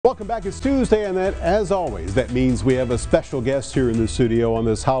Welcome back. It's Tuesday, and that, as always, that means we have a special guest here in the studio on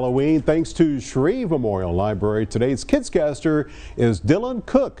this Halloween. Thanks to Shreve Memorial Library, today's Kidscaster is Dillan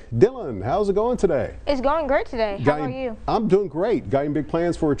Cook. Dillan, how's it going today? It's going great today. How about you? I'm doing great. Got any big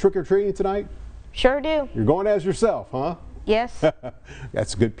plans for trick-or-treating tonight? Sure do. You're going as yourself, huh? Yes.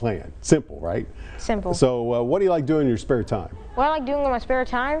 That's a good plan. Simple, right? Simple. So what do you like doing in your spare time? What I like doing in my spare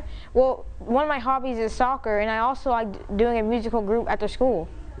time? Well, one of my hobbies is soccer, and I also like doing a musical group after school.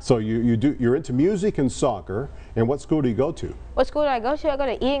 So you're into music and soccer, and what school do you go to? What school do I go to? I go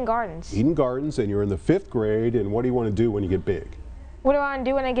to Eden Gardens. Eden Gardens, and you're in the 5th grade, and what do you want to do when you get big? What do I want to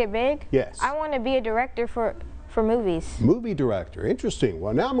do when I get big? Yes. I want to be a director for movies. Movie director, interesting.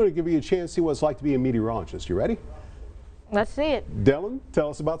 Well, now I'm going to give you a chance to see what it's like to be a meteorologist. You ready? Let's see it. Dylan, tell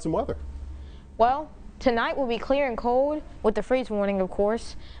us about some weather. Well, tonight will be clear and cold with the freeze warning, of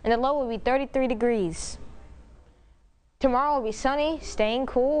course, and the low will be 33 degrees. Tomorrow will be sunny, staying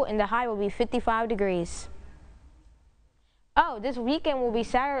cool, and the high will be 55 degrees. Oh, this weekend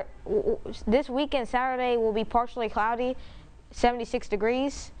Saturday will be partially cloudy, 76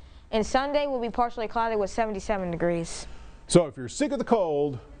 degrees, and Sunday will be partially cloudy with 77 degrees. So if you're sick of the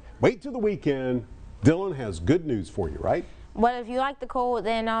cold, wait till the weekend. Dylan has good news for you, right? But if you like the cold,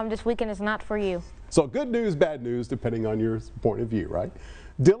 then this weekend is not for you. So good news, bad news, depending on your point of view, right?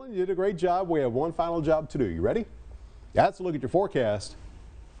 Dylan, you did a great job. We have one final job to do. You ready? Let's look at your forecast.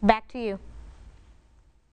 Back to you.